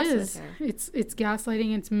 it is. It's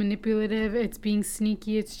gaslighting. It's manipulative. It's being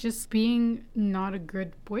sneaky. It's just being not a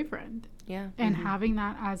good boyfriend. Yeah. And having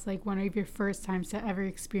that as like one of your first times to ever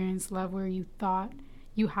experience love where you thought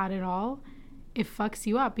you had it all, it fucks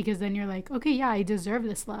you up because then you're like, okay, yeah, I deserve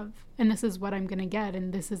this love and this is what I'm going to get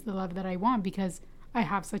and this is the love that I want because I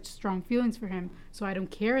have such strong feelings for him. So I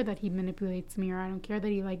don't care that he manipulates me or I don't care that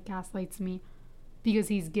he like gaslights me because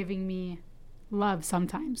he's giving me love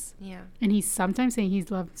sometimes. Yeah. And he's sometimes saying he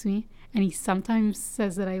loves me and he sometimes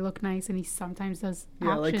says that I look nice and he sometimes does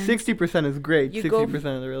actions. Like 60% is great. 60%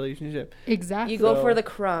 of the relationship. Exactly. You go for the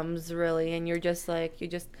crumbs, really, and you're just like,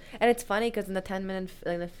 and it's funny because in the 10-minute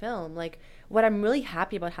in the film, like, what I'm really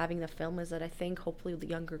happy about having the film is that I think hopefully the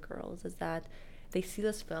younger girls is that they see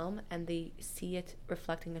this film and they see it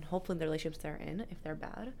reflecting and hopefully the relationships they're in, if they're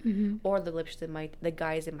bad, or the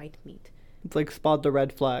guys they might meet. It's like spot the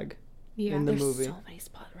red flag. Yeah, in the there's movie. So many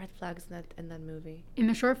red flags in that movie. In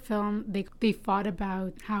the short film, they fought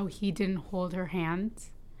about how he didn't hold her hand,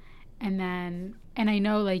 and I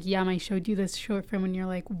know like I showed you this short film, and you're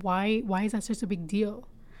like, why is that such a big deal?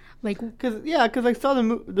 Like, because I saw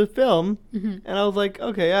the film, and I was like,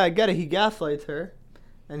 okay, yeah, I get it. He gaslights her,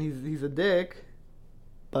 and he's a dick,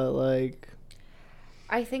 but like,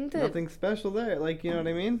 I think that nothing special there. Like, you know what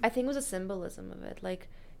I mean? I think it was a symbolism of it, like.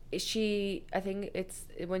 I think it's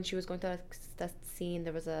when she was going to that scene,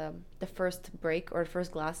 there was the first break or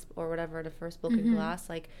first glass or whatever, the first broken glass.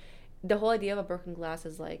 Like, the whole idea of a broken glass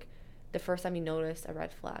is like the first time you notice a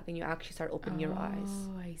red flag and you actually start opening your eyes.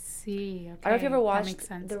 Oh, I see. Okay. I don't know if you ever watched. That makes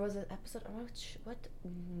sense. There was an episode. I don't know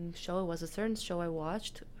what show it was. A certain show I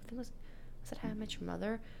watched. I think was it How I Met Your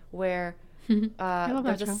Mother, where I love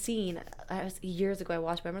there that was a show. scene. Years ago I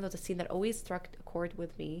watched. But I remember there was a scene that always struck a chord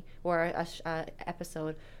with me, or a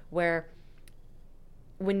episode where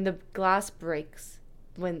when the glass breaks,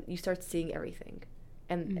 when you start seeing everything,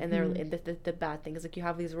 and they're the bad things. Like you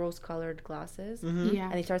have these rose-colored glasses, Yeah.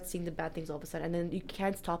 and you start seeing the bad things all of a sudden, and then you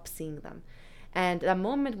can't stop seeing them. And that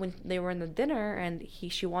moment when they were in the dinner and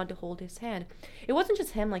she wanted to hold his hand, it wasn't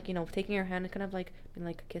just him, like, you know, taking her hand and kind of like being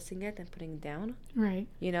like kissing it and putting it down, Right.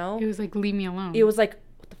 you know. It was like, leave me alone. It was like,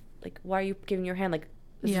 what the, like, why are you giving your hand? Like,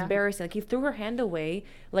 this is Yeah. embarrassing. Like, he threw her hand away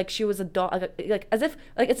like she was a dog, like as if,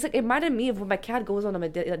 like, it's like, it reminded me of when my cat goes on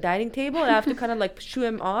a dining table and I have to kind of like shoo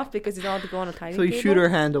him off because he's not allowed to go on a dining So table. you shoot her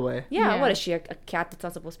hand away. Yeah, Yeah. what is she, a cat that's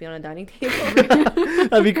not supposed to be on a dining table?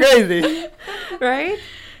 That'd be crazy. Right?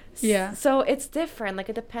 Yeah. So it's different. Like,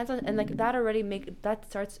 it depends on, and like that already that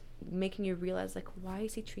starts making you realize, like, why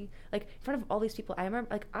is he treating, like, in front of all these people. I remember,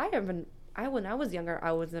 like, when I was younger,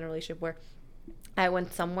 I was in a relationship where I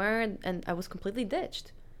went somewhere and I was completely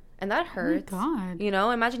ditched, and that hurts. Oh my God. You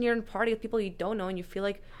know, imagine you're in a party with people you don't know and you feel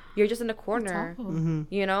like you're just in a corner. awful. Mm-hmm.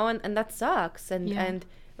 You know, and that sucks. And Yeah. and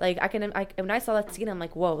like when I saw that scene, I'm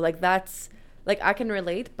like, whoa, like that's, like, I can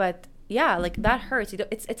relate. But yeah, like that hurts.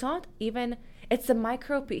 It's not even, it's the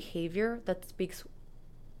micro behavior that speaks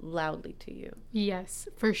loudly to you. Yes,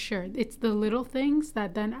 for sure. It's the little things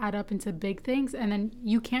that then add up into big things, and then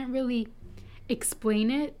you can't really explain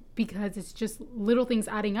it because it's just little things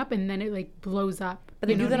adding up, and then it like blows up. But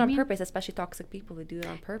they You do know that what I on mean? purpose, especially toxic people. They do it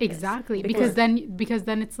on purpose. Exactly, because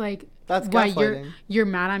then it's like, That's why gaslighting. you're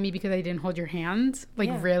mad at me because I didn't hold your hand? Like,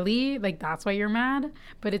 Yeah. really? Like, that's why you're mad?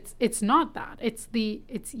 But it's not that. It's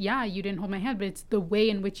yeah, you didn't hold my hand, but it's the way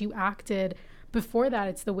in which you acted before that.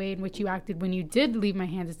 It's the way in which you acted when you did leave my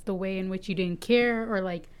hand. It's the way in which you didn't care, or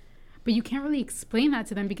like, but you can't really explain that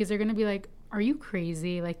to them because they're gonna be like, are you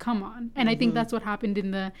crazy? Like, come on. And I think that's what happened in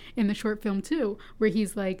the short film too, where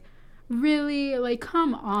he's like, really, like,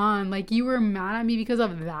 come on, like, you were mad at me because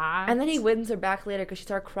of that. And then he wins her back later because she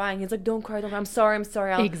started crying. He's like, don't cry, don't cry. I'm sorry.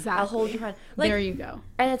 I'll hold your hand. Like, there you go.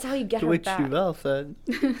 and that's how you get To her which back. Chevelle said.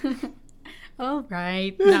 All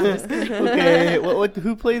right. No, I'm just kidding. Okay,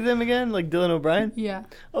 who plays him again? Like Dylan O'Brien? Yeah.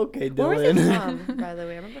 Okay, Where was it Dylan. from, by the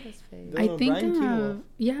way? I remember his face. Dylan I think O'Brien, Teen Wolf.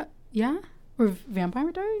 yeah, or Vampire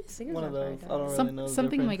I Diaries, think it's One of Vampire those. I don't Diaries. really know the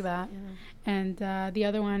something like difference. that. Yeah. And the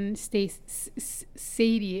other one,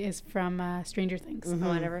 Sadie, is from Stranger Things. Mhm.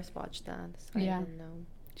 Oh, I never watched that. So Yeah. I didn't know.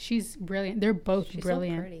 She's brilliant. They're both She's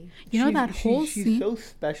brilliant. so pretty. You know that whole she's scene. so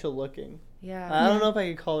special looking. Yeah. I don't know if I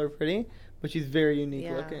could call her pretty, but she's very unique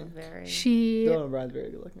Yeah, looking. very. She. Dylan O'Brien's very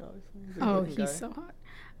good looking, obviously. He's a Oh, good-looking he's guy. so hot.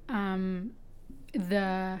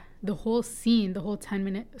 The whole scene, the whole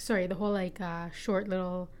 10-minute, the whole like short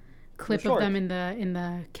little clip of short. them in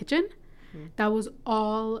the kitchen, Hmm. that was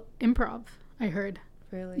all improv. I heard.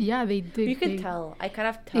 Really. Yeah, they did. You could they- tell. I kind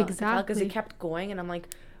of tell because Exactly. he kept going, and I'm like,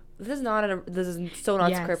 this is so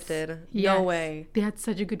not Yes. scripted. Yes. No way. They had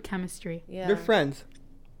such a good chemistry. Yeah. They're friends.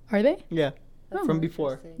 Are they? Yeah, That's Oh. from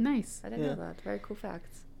before. interesting. Nice. I didn't Yeah. know that. Very cool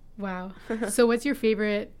facts. Wow. So what's your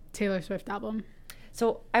favorite Taylor Swift album?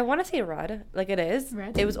 So I want to say Red, like it is.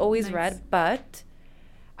 Red? It was always Nice. Red, but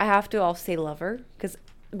I have to also say Lover because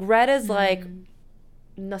Red is like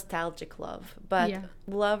nostalgic love, but Yeah.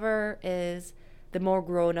 Lover is the more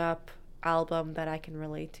grown up album that I can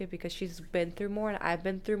relate to because she's been through more and I've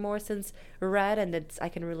been through more since Red, and I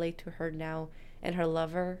can relate to her now in her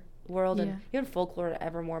Lover world Yeah. and even Folklore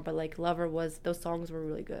Evermore, but like Lover those songs were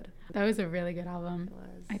really good. That was a really good album. It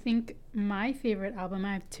was. I think my favorite album,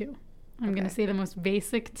 I have two. I'm going to Okay. say the most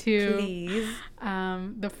basic two. Please.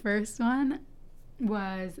 The first one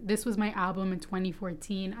this was my album in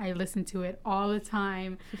 2014. I listened to it all the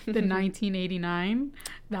time. The 1989.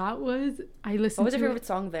 I listened What was to your it. favorite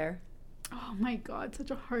song there? Oh my God,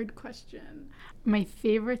 such a hard question. My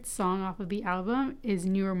favorite song off of the album is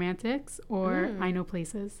New Romantics or I Know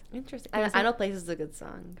Places. Interesting. There's I know Places is a good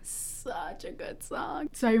song. Such a good song.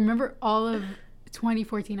 So I remember all of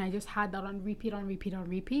 2014, I just had that on repeat.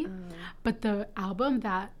 But the album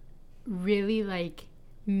that really like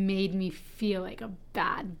made me feel like a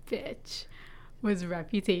bad bitch was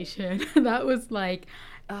Reputation. That was like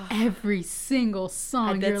every single song.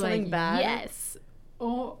 I did You're something like, bad? yes.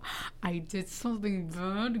 Oh, I did something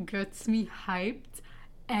bad. Gets me hyped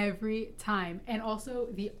every time. And also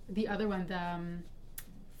the other one,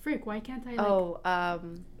 frick, why can't I like...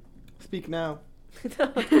 Speak now.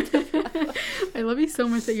 I love you so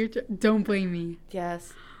much that don't blame me.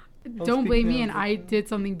 Yes. Don't blame me, speaking and of- I did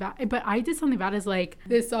something bad. But I did something bad. Is like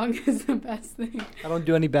this song is the best thing. I don't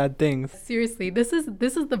do any bad things. Seriously, this is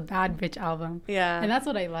the Bad Bitch album, Yeah. and that's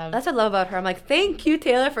what I love. That's what I love about her. I'm like, thank you,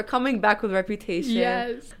 Taylor, for coming back with Reputation.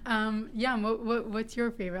 Yes. Yeah. What's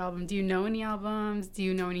your favorite album? Do you know any albums? Do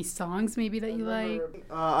you know any songs maybe that you like?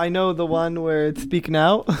 I know the one where it's Speak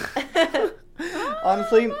Now.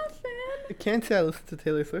 Honestly, Oh, I'm a fan. I can't say I listen to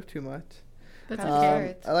Taylor Swift too much. That's Um,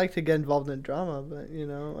 okay. I like to get involved in drama, but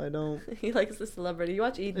I don't. He likes the celebrity. You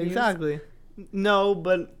watch E! News? Exactly. No,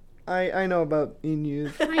 but I know about E!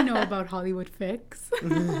 News. I know about Hollywood Fix.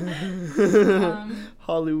 Um,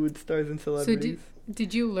 Hollywood stars and so celebrities.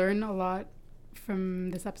 did you learn a lot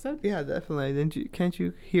from this episode? Yeah, definitely. Can't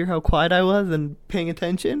you hear how quiet I was and paying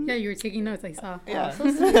attention? Yeah, you were taking notes. I saw. Yeah. so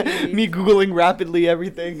sweet. Me Googling rapidly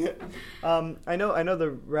everything. I know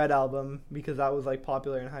the Red album because that was like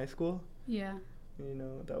popular in high school. Yeah.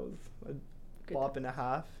 That was a Good. bop and a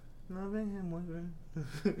half. Loving him was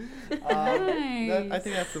I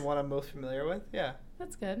think that's the one I'm most familiar with. Yeah.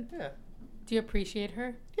 That's good. Yeah. Do you appreciate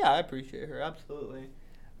her? Yeah, I appreciate her absolutely.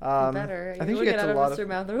 Better. I think she Get gets out a of lot Mr. of.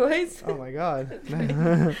 Mouthways. Oh my god.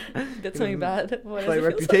 That's something bad. What Play does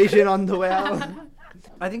it feel Reputation on the way out.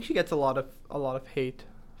 I think she gets a lot of hate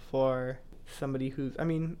for somebody who's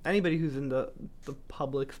anybody who's in the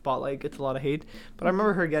public spotlight gets a lot of hate, but I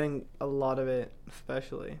remember her getting a lot of it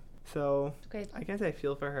especially. So Okay. I can't say I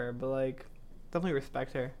feel for her, but like definitely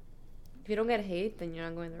respect her. If you don't get hate, then you're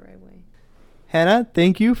not going the right way. Hannah,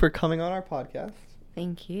 thank you for coming on our podcast.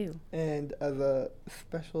 Thank you. And as a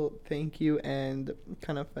special thank you and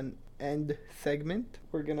kind of an end segment,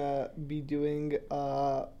 we're gonna be doing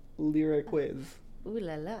a lyric quiz. Ooh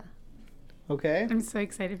la la. Okay? I'm so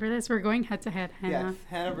excited for this. We're going head to head, Hannah. Yes,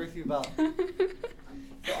 Hannah versus Yubel.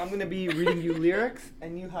 So I'm gonna be reading you lyrics,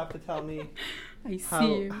 and you have to tell me I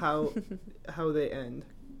see how you. how they end.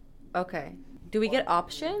 Okay. Do we get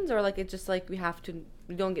options or like it's just like we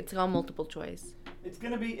don't get to go multiple choice? It's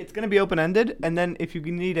gonna be open ended, and then if you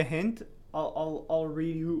need a hint, I'll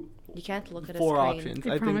read you You can't look at a four screen. options. I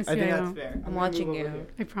I think promise you I that's won't. fair. I'm gonna watching move over you. here.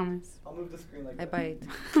 I promise. I'll move the screen like I that.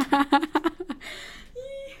 bite.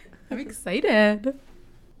 I'm excited.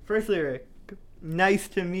 First lyric. Nice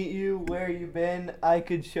to meet you. Where you been? I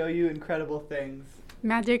could show you incredible things.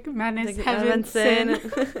 Magic, madness, Like heaven, sin.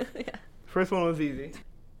 yeah. First one was easy.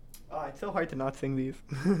 Oh, it's so hard to not sing these.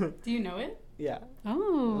 Do you know it? Yeah.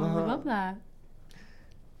 Oh, I Uh-huh. love that.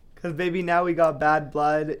 Cause baby, now we got bad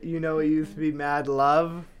blood. You know it used to be mad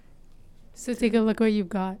love. So take a look what you've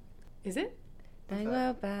got. Is it? Think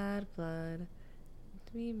about bad blood.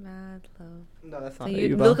 To be mad love. No, that's So not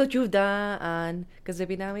you it. look what you've done, cause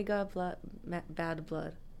baby now we got bad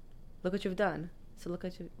blood. Look what you've done. So look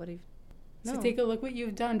at what you've. So No. take a look what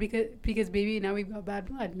you've done because baby, now we've got bad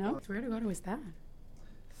blood. No? I swear to God, it was that.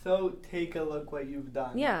 So take a look what you've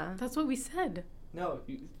done. Yeah. That's what we said. No,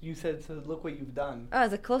 you said so. Look what you've done. Oh,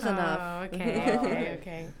 is it close Oh, enough? okay,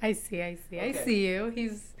 okay. I see. I Okay. see you.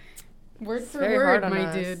 He's word It's for very word, hard on my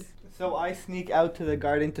us. dude. So I sneak out to the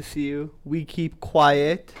garden to see you. We keep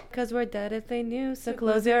quiet. Cause we're dead if they knew. So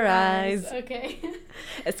close your eyes. Okay.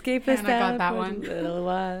 Escape us And I got down that for one. a little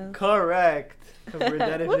while. Correct. 'Cause we're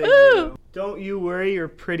dead if they Woohoo! knew. Don't you worry your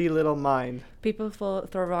pretty little mind. People throw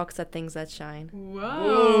rocks at things that shine. Whoa.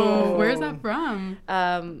 Whoa. Where's that from?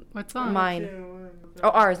 What song? Mine. Oh,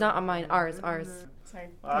 ours, not mine. Ours. Sorry.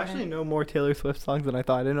 I actually know more Taylor Swift songs than I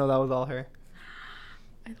thought. I didn't know that was all her.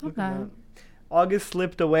 I love Look at that. that. August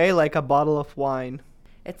slipped away like a bottle of wine.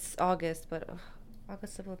 It's August, but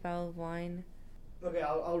August of a bottle of wine. Okay,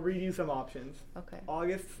 I'll read you some options. Okay.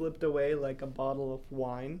 August slipped away like a bottle of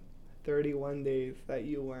wine. 31 days that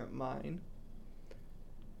you weren't mine.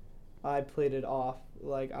 I played it off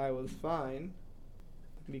like I was fine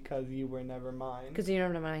because you were never mine. Because you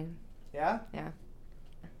remember mine. Yeah? Yeah.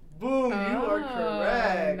 Boom, you are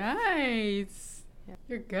correct. Nice. Yeah.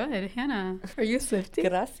 You're good, Hannah. Are you Swiftie?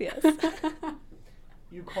 Gracias.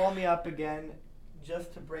 You call me up again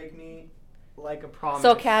just to break me like a promise.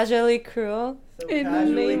 So casually cruel. So In the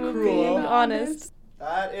casually name of cruel. being honest.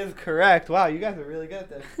 That is correct. Wow, you guys are really good at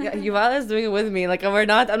this. Yeah, Yuval is doing it with me. Like I'm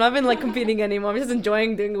not even like competing anymore. I'm just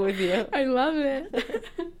enjoying doing it with you. I love it.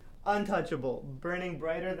 Untouchable, burning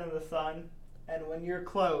brighter than the sun, and when you're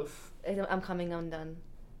close, I'm coming undone.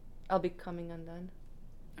 I'll be coming undone.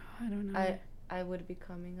 I don't know. I would be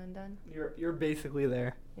coming undone. you're basically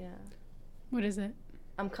there. Yeah. What is it?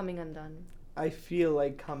 I'm coming undone. I feel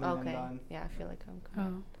like coming Okay. undone. Yeah, I feel like I'm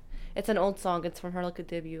coming. Oh. It's an old song. It's from her like a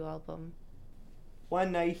debut album.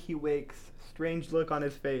 One night he wakes, strange look on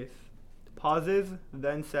his face. Pauses,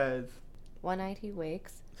 then says, One night he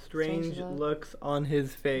wakes. strange Strange look. looks on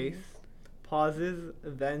his face. Pauses,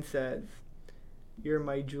 then says, "You're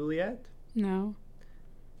my Juliet." No.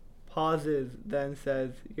 Pauses, then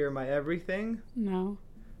says, "You're my everything." No.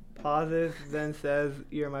 Pauses, then says,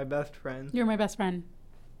 "You're my best friend." You're my best friend.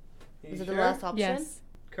 You Is it sure? the last option? Yes.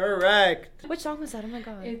 Correct. Which song was that? Oh my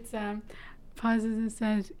god. It's pauses and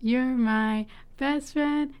says, "You're my best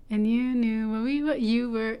friend, and you knew what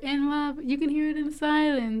you were in love. You can hear it in the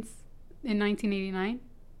silence." In 1989.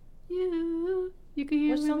 You can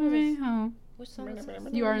hear Which it song when was we're this? home. Which song is this?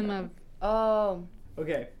 You are in love. Oh.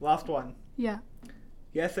 Okay, last one. Yeah.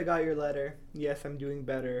 Yes, I got your letter. Yes, I'm doing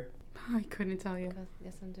better. I couldn't tell you.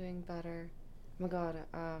 Yes, I'm doing better. Oh my god.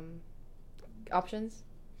 Options?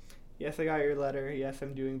 Yes, I got your letter. Yes,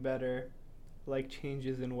 I'm doing better. Like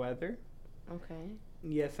changes in weather. Okay.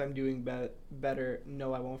 Yes, I'm doing better.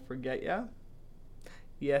 No, I won't forget ya.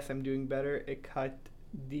 Yes, I'm doing better. It cut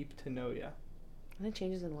deep to know ya. I think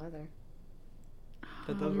changes in weather.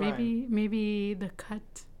 That does maybe the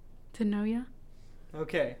cut to know ya.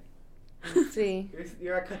 Okay. Let's see.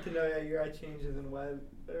 You're at cut to know ya. You're at changes in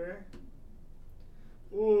weather.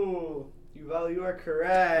 Ooh, Yuval, you are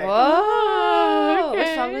correct. Whoa! Okay.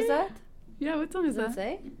 Which song was that? Yeah, what song is Does it that?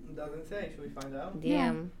 say? It doesn't say. Should we find out?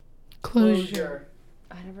 Damn. Closure.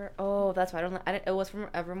 I never. Oh, that's why I don't. It was from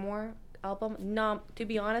Evermore album. No, to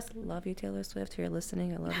be honest, love you, Taylor Swift. If you're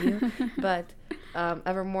listening, I love you. But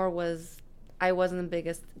Evermore was. I wasn't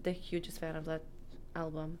the hugest fan of that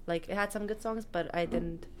album. Like it had some good songs, but I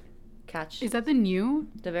didn't catch Is that the new?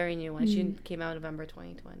 the very new one. She came out November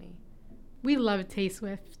 2020. We love Tay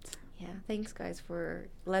Swift. Yeah, thanks guys for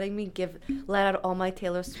letting me let out all my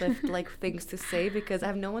Taylor Swift like things to say because I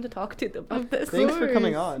have no one to talk to about this. Thanks for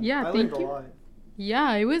coming course. on. Yeah, I thank learned you. a lot.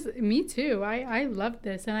 Yeah, it was me too. I love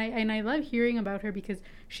this and I love hearing about her because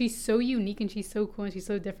she's so unique and she's so cool and she's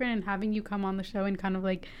so different, and having you come on the show and kind of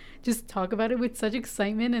like just talk about it with such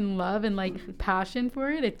excitement and love and like passion for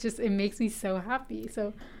it, it makes me so happy.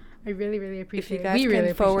 So I really, really appreciate If you guys it. We really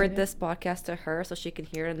can forward appreciate this podcast to her so she can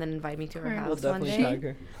hear it and then invite me to her Correct. house We'll one definitely day. tag her.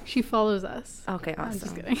 it. She follows us. Okay, I'm just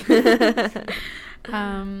awesome.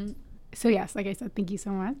 kidding. So yes, like I said, thank you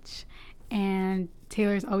so much. And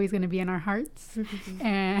Taylor's always going to be in our hearts.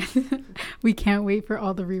 And we can't wait for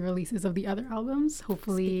all the re-releases of the other albums.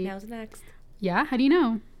 Hopefully. Now's next. Yeah, how do you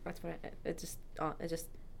know? That's what it's just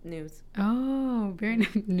news. Oh, very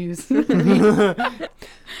news.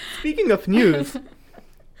 Speaking of news,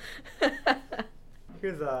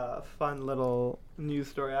 here's a fun little news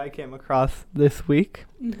story I came across this week.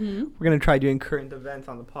 Mm-hmm. We're going to try doing current events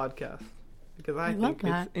on the podcast because I love think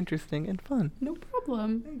that. it's interesting and fun. No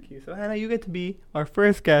problem. Thank you. So, Hannah, you get to be our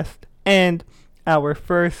first guest and our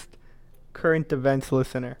first current events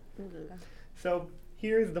listener. So,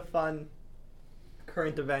 here's the fun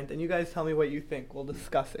current event, and you guys tell me what you think. We'll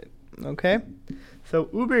discuss it. Okay? So,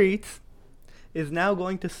 Uber Eats is now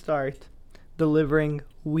going to start delivering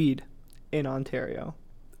weed in Ontario.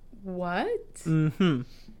 What? Mm-hmm.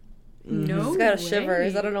 No Just got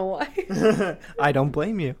shivers. way. I don't know why. I don't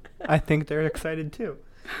blame you. I think they're excited too.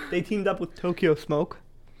 They teamed up with Tokyo Smoke,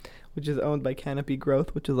 which is owned by Canopy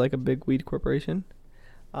Growth, which is like a big weed corporation.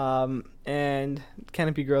 And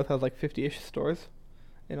Canopy Growth has like 50-ish stores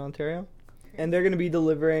in Ontario. And they're going to be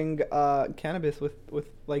delivering cannabis with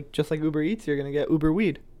like just like Uber Eats, you're going to get Uber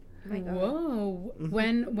Weed. Oh my God. Whoa.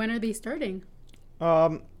 Mhm. When are they starting?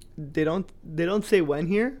 They don't say when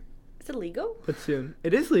here, Is it legal? but soon.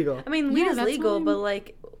 It is legal. I mean, weed Yeah, is that's legal, what but I'm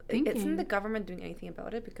like, thinking. isn't the government doing anything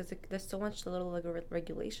about it? Because there's so much little like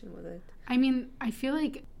regulation with it. I mean, I feel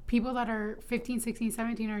like people that are 15, 16,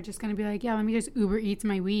 17 are just going to be like, yeah, let me just Uber Eats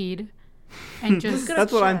my weed. And just gonna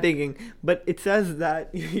That's what I'm check? thinking. But it says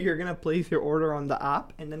that you're going to place your order on the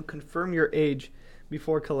app and then confirm your age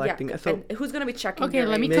before collecting Yeah, it. So and who's gonna be checking? Okay, your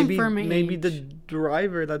let me age? confirm my maybe age. the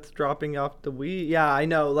driver that's dropping off the weed. Yeah, I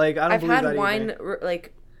know. Like I don't I've believe had that wine either.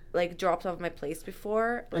 like dropped off my place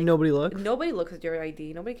before. Like, And nobody looks. nobody looks at your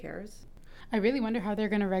ID. Nobody cares. I really wonder how they're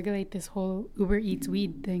going to regulate this whole Uber Eats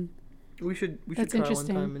weed thing. We should That's try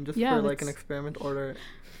interesting. one time and just Yeah, for like an let's- experiment order.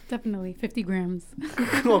 Definitely 50 grams.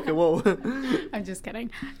 Okay, whoa. I'm just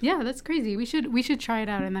kidding. Yeah, that's crazy. We should try it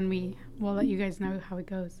out and then we'll let you guys know how it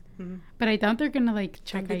goes. Mhm. But I doubt they're gonna like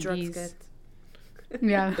check Don't do drugs, IDs. good.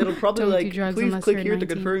 Yeah. It'll probably Don't do like drugs please unless click you're here to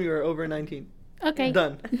 19. confirm you are over 19. Okay.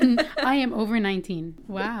 Done. I am over 19.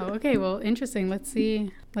 Wow. Okay. Well, interesting. Let's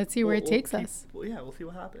see where it takes us. Well, yeah, we'll see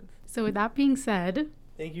what happens. So with that being said,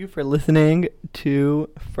 Thank you for listening to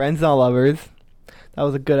Friends Not Lovers. That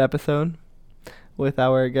was a good episode with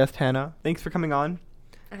our guest Hannah. Thanks for coming on.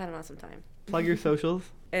 I had an awesome time. Plug your socials.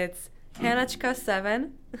 It's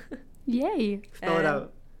Hanachka7. yay. Spell it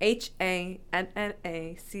out.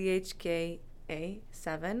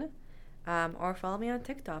 HANNACHKA7. Or follow me on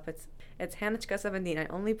TikTok. It's Hanichka17. I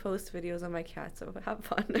only post videos of my cat, so have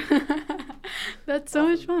fun. That's so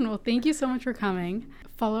much fun. Well, thank you so much for coming.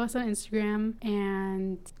 Follow us on Instagram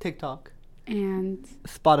and TikTok,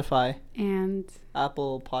 Spotify, and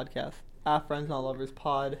Apple Podcast, Friends Not Lovers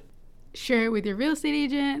Pod, share it with your real estate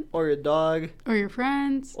agent or your dog, or your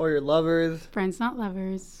friends. or your lovers. Friends Not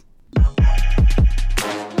Lovers.